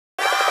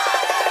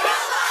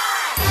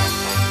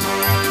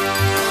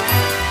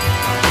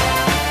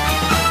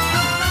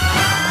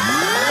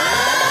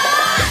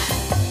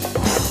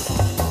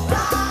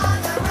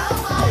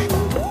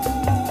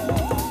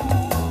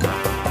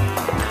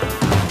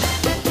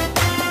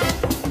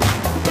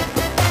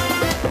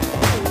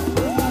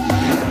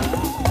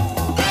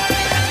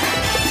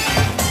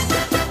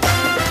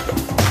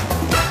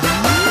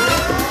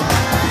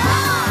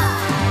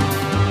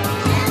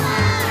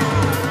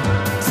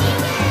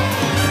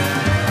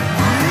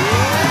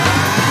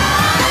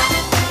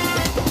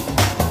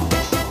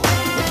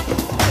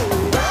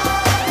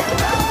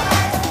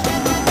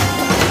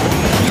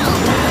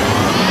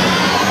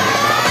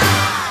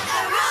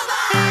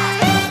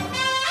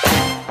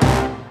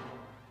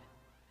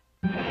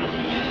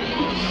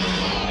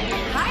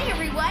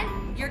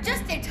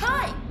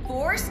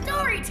for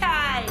story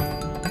time!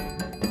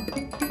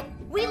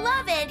 We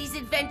love Andy's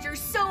adventures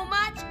so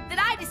much that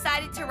I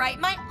decided to write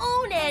my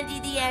own Andy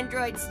the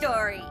Android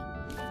story.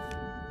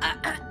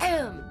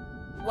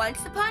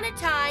 Once upon a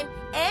time,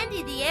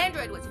 Andy the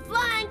Android was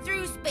flying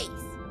through space.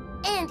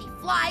 Andy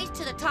flies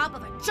to the top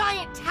of a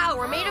giant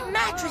tower made of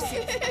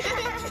mattresses,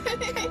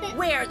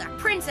 where the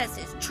princess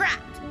is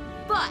trapped.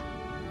 But,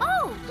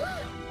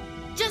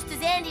 just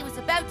as Andy was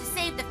about to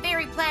save the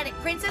fairy planet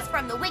princess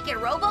from the wicked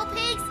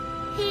robo-pigs,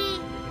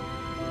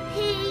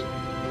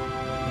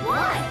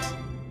 What?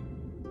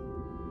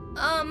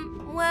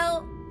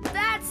 Well,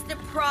 that's the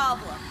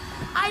problem.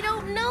 I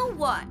don't know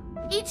what.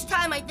 Each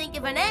time I think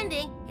of an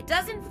ending, it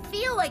doesn't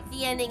feel like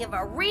the ending of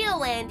a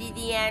real Andy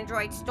the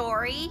Android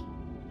story.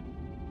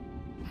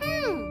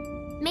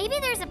 Maybe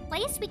there's a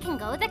place we can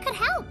go that could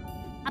help.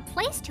 A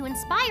place to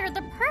inspire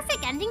the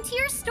perfect ending to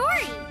your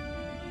story.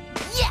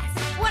 Yes!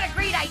 What a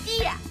great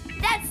idea!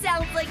 That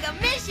sounds like a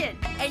mission!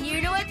 And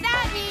you know what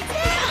that means?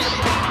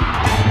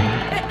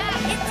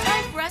 It's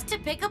time for us to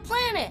pick a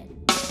planet.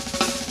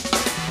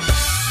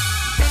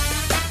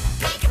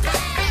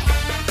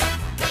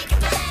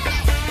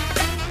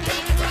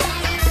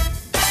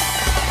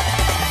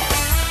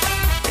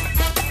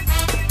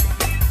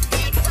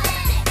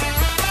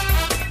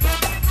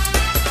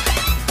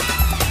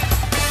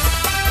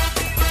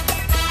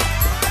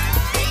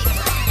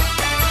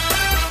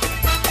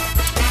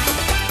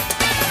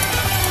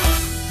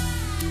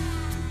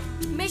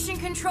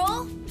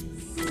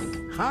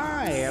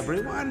 Hi,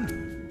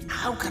 everyone.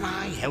 How can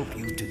I help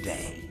you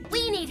today?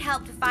 We need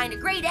help to find a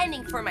great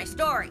ending for my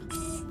story.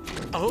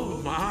 Oh,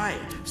 my.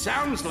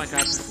 Sounds like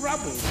a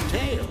troubled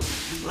tale.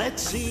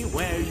 Let's see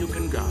where you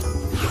can go.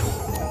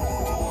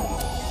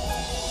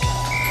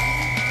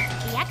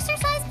 The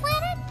exercise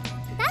planet?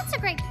 That's a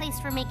great place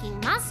for making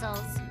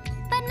muscles,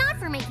 but not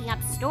for making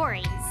up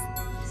stories.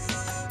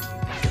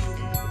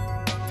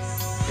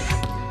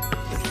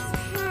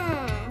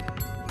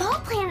 Ball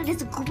Planet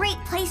is a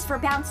great place for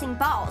bouncing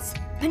balls,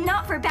 but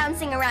not for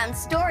bouncing around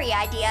story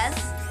ideas.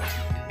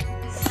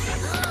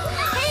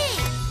 Hey!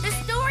 The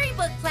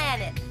Storybook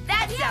Planet!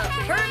 That sounds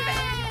perfect!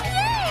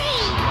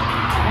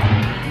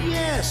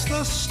 Yes,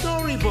 the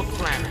Storybook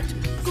Planet.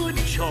 Good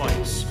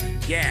choice.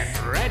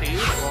 Get ready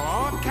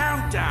for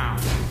countdown.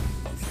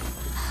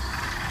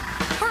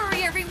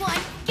 Hurry, everyone!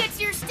 Get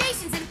to your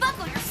stations and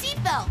buckle your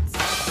seatbelts!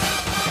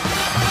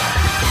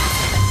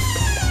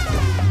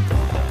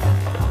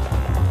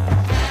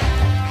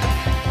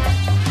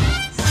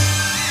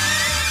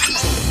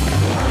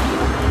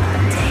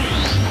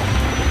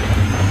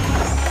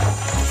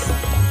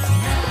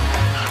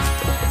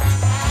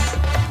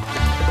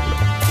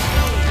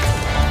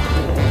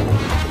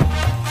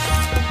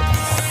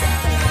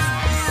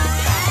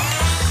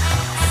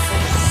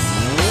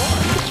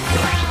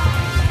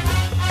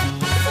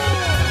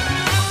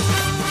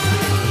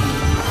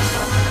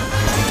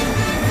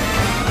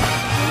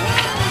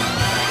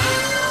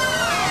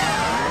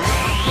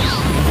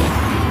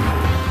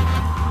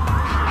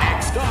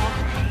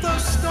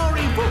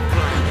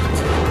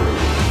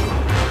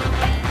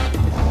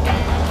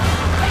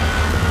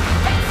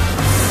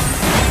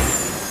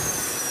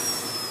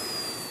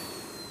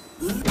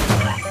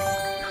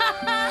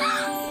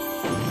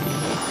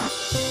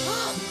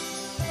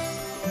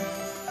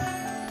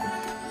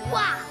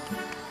 Wow!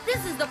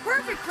 This is the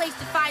perfect place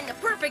to find the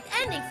perfect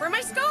ending for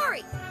my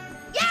story!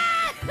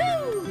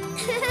 Yahoo!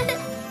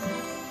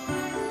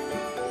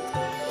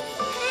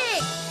 Hey,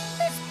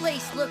 this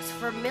place looks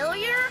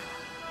familiar.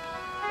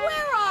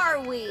 Where are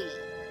we?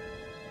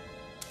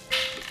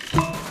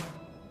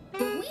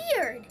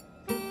 Weird.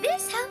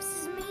 This house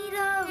is made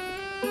of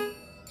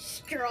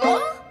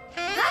straw?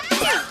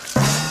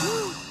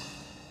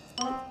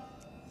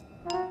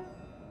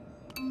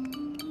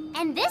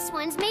 And this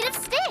one's made of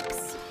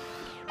sticks.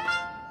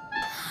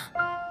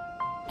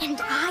 And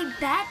I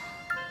bet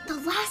the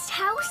last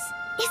house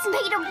is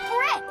made of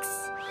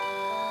bricks.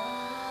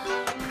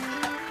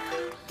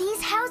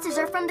 These houses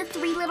are from the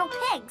Three Little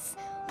Pigs.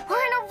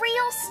 We're in a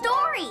real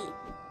story.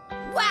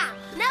 Wow!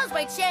 Now's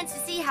my chance to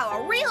see how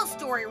a real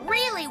story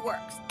really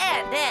works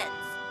and ends.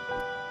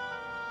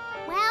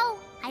 Well,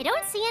 I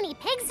don't see any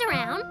pigs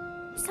around,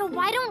 so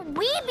why don't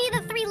we be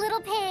the Three Little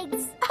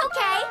Pigs?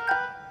 Okay.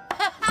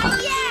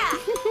 Yeah!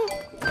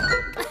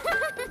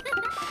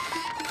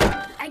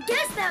 I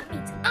guess that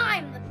means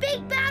I'm the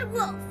big bad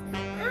wolf.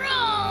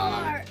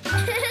 Roar!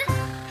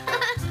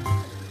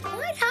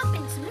 What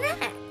happens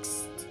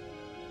next?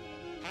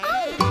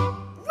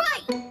 Oh,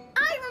 right!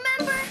 I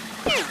remember!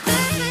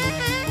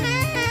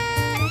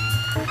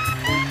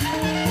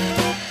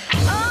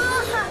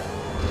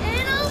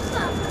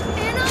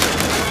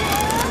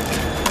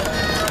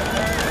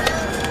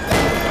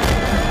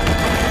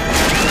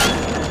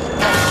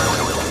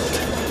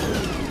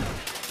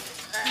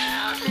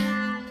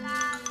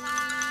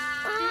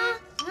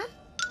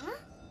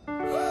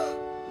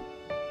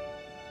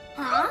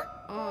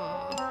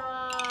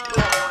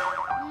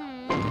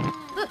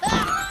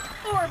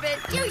 Orbit,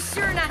 you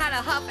sure know how to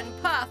huff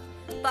and puff,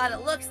 but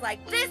it looks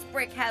like this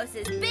brick house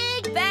is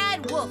big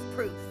bad wolf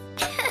proof.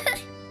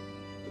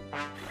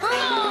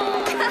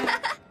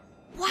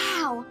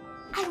 Wow!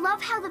 I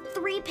love how the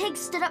 3 pigs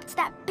stood up to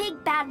that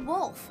big bad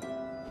wolf.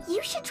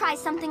 You should try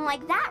something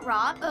like that,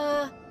 Rob.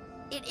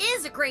 It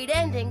is a great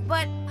ending,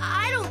 but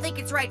I don't think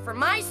it's right for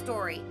my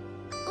story.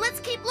 Let's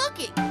keep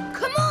looking.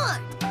 Come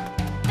on!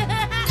 A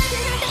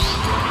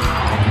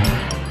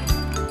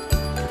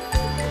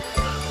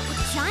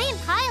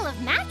giant pile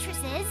of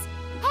mattresses?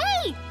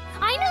 Hey,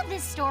 I know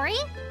this story.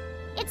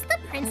 It's The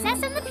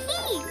Princess and the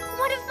Pea,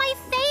 one of my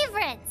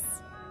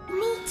favorites.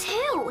 Me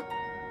too.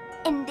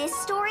 In this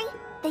story,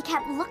 they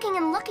kept looking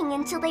and looking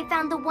until they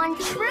found the one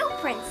true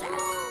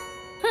princess.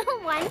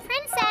 One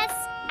princess,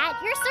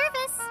 at your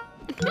service.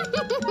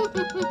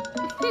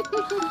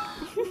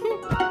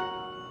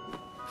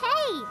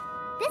 Hey,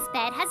 this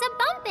bed has a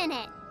bump in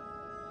it.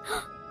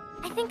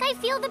 I think I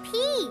feel the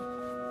pea.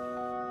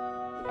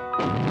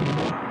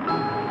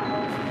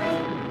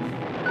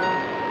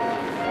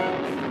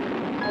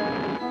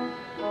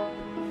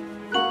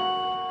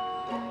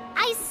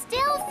 I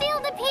still feel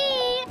the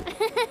pea.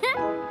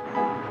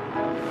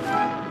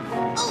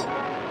 Oh!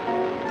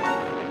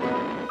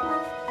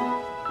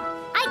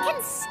 I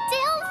can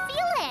still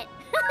feel it.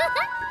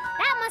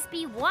 That must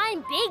be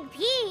one big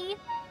pea.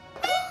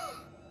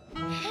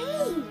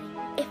 Hey,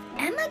 if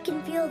Emma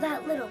can feel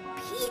that little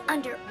pea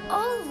under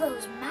all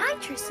those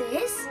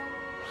mattresses,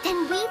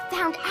 then we've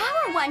found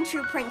our one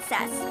true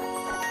princess.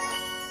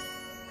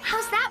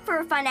 How's that for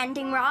a fun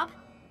ending, Rob?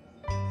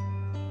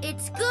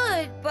 It's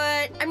good,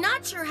 but I'm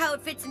not sure how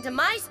it fits into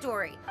my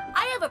story.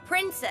 I have a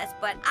princess,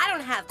 but I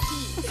don't have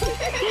peas.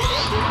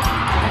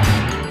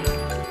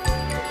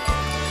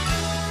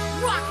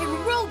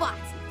 Rockin'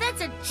 robots!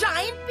 That's a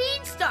giant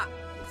beanstalk!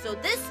 So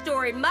this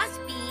story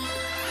must be...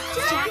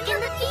 Jack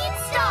and the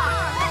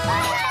Beanstalk!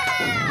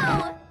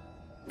 Wow!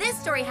 This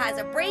story has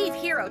a brave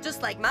hero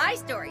just like my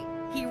story.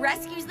 He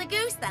rescues the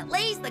goose that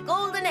lays the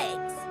golden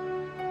eggs.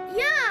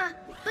 Yeah,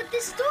 but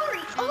this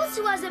story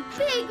also has a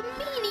big,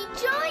 meanie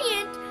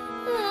giant.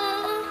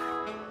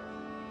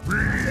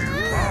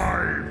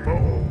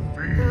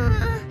 V-I-O-V.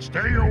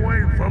 Stay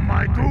away from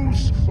my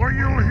goose, or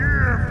you'll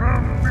hear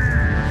from me.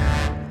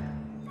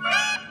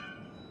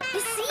 You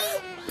see?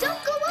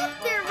 Don't go up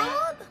there,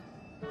 Rob.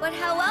 But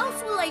how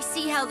else will I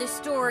see how this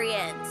story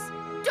ends?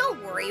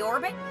 Don't worry,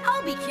 Orbit.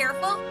 I'll be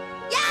careful.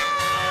 Yeah!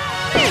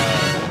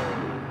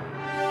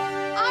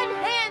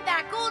 Unhand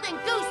that golden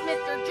goose,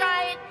 Mr.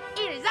 Giant.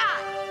 It is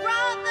I,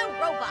 Rob the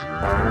Robot.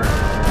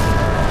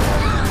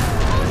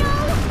 Oh no!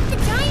 The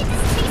giant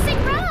is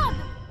chasing Rob!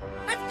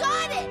 I've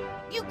got it!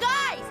 You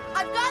guys,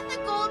 I've got the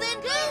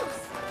golden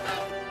goose!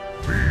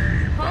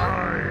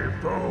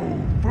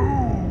 V-I-O-V.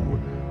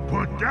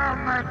 Put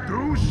down that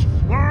goose,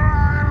 or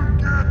I'll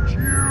get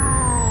you.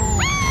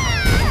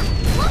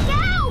 Look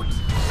out!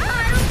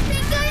 I don't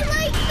think I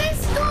like this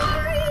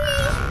story.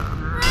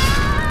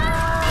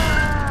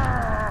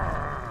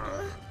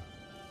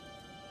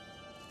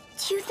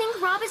 Do you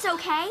think Rob is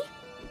okay?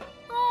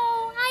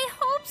 Oh, I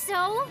hope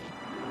so.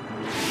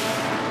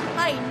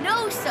 I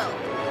know so.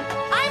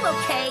 I'm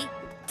okay.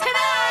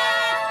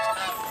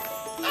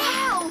 Ta-da!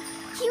 Wow!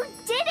 You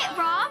did it,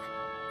 Rob!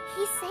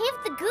 He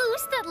saved the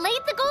goose that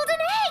laid the golden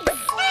eggs.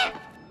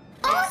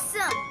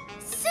 Awesome!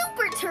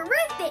 Super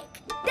terrific!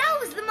 That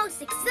was the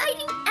most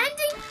exciting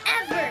ending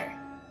ever!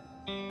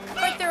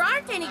 But there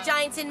aren't any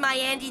giants in my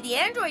Andy the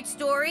Android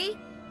story.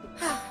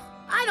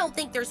 I don't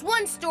think there's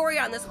one story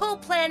on this whole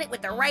planet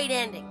with the right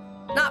ending.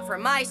 Not for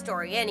my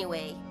story,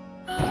 anyway.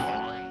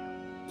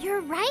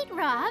 You're right,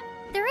 Rob.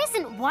 There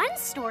isn't one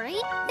story.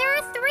 There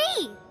are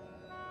 3.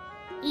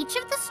 Each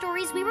of the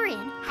stories we were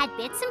in had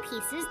bits and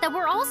pieces that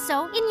were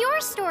also in your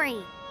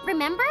story.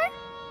 Remember?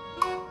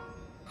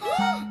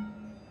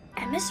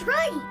 Emma's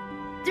right.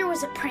 There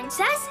was a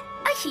princess,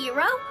 a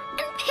hero,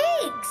 and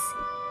pigs.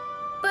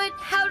 But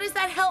how does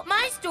that help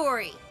my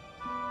story?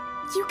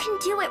 You can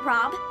do it,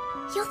 Rob.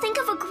 You'll think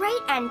of a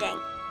great ending.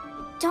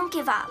 Don't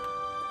give up.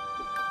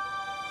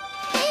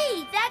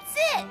 Hey, that's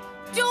it!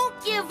 Don't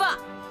give up!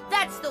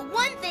 That's the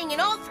one thing in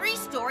all 3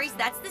 stories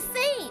that's the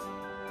same.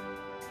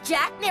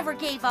 Jack never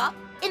gave up.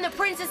 In The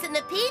Princess and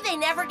the Pea, they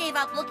never gave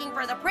up looking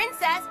for the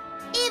princess.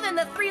 Even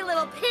the 3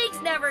 little pigs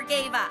never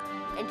gave up.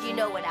 And do you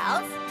know what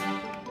else?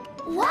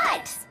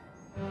 What?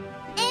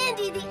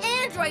 Andy the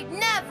Android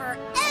never,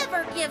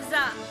 ever gives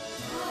up.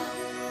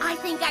 I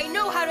think I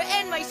know how to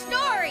end my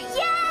story.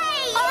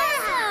 Yay!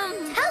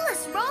 Awesome! Tell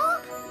us,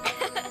 Rob.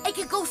 It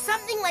could go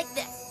something like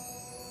this.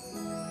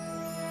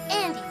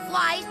 Andy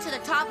flies to the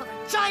top of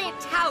a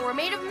giant tower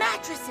made of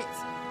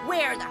mattresses,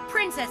 where the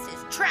princess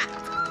is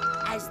trapped.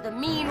 As the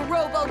mean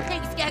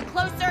robo-pigs get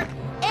closer,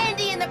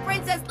 Andy and the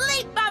princess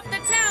leap off the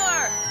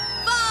tower,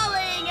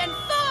 falling and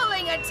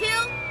falling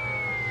until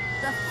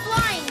the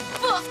flying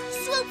book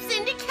swoops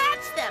in to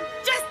catch them,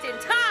 just in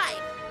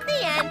time.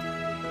 The end.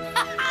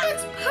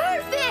 It's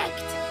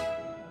perfect!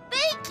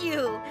 Thank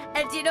you!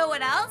 And do you know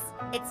what else?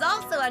 It's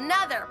also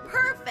another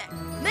perfect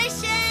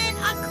mission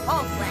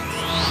accomplished.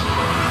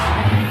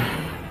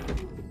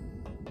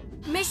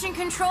 Mission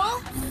Control?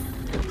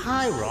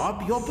 Hi,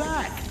 Rob, you're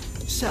back.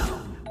 So,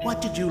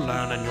 what did you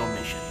learn on your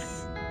mission?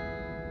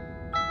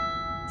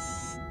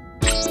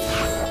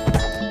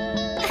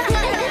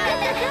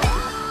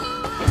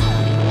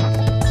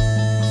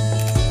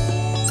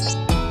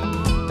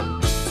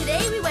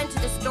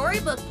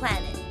 Storybook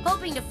Planet,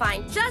 hoping to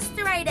find just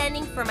the right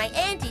ending for my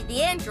Andy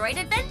the Android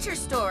adventure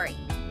story.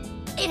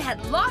 It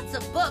had lots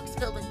of books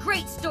filled with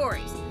great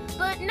stories,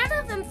 but none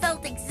of them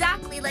felt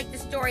exactly like the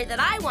story that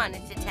I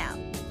wanted to tell.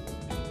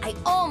 I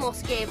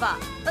almost gave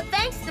up, but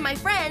thanks to my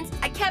friends,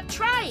 I kept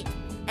trying.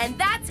 And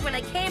that's when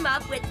I came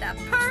up with the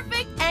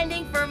perfect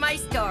ending for my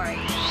story.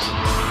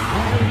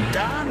 Well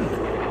done.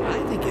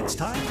 I think it's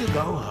time to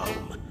go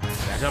home.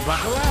 Better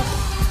buckle up.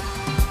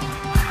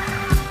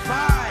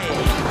 5,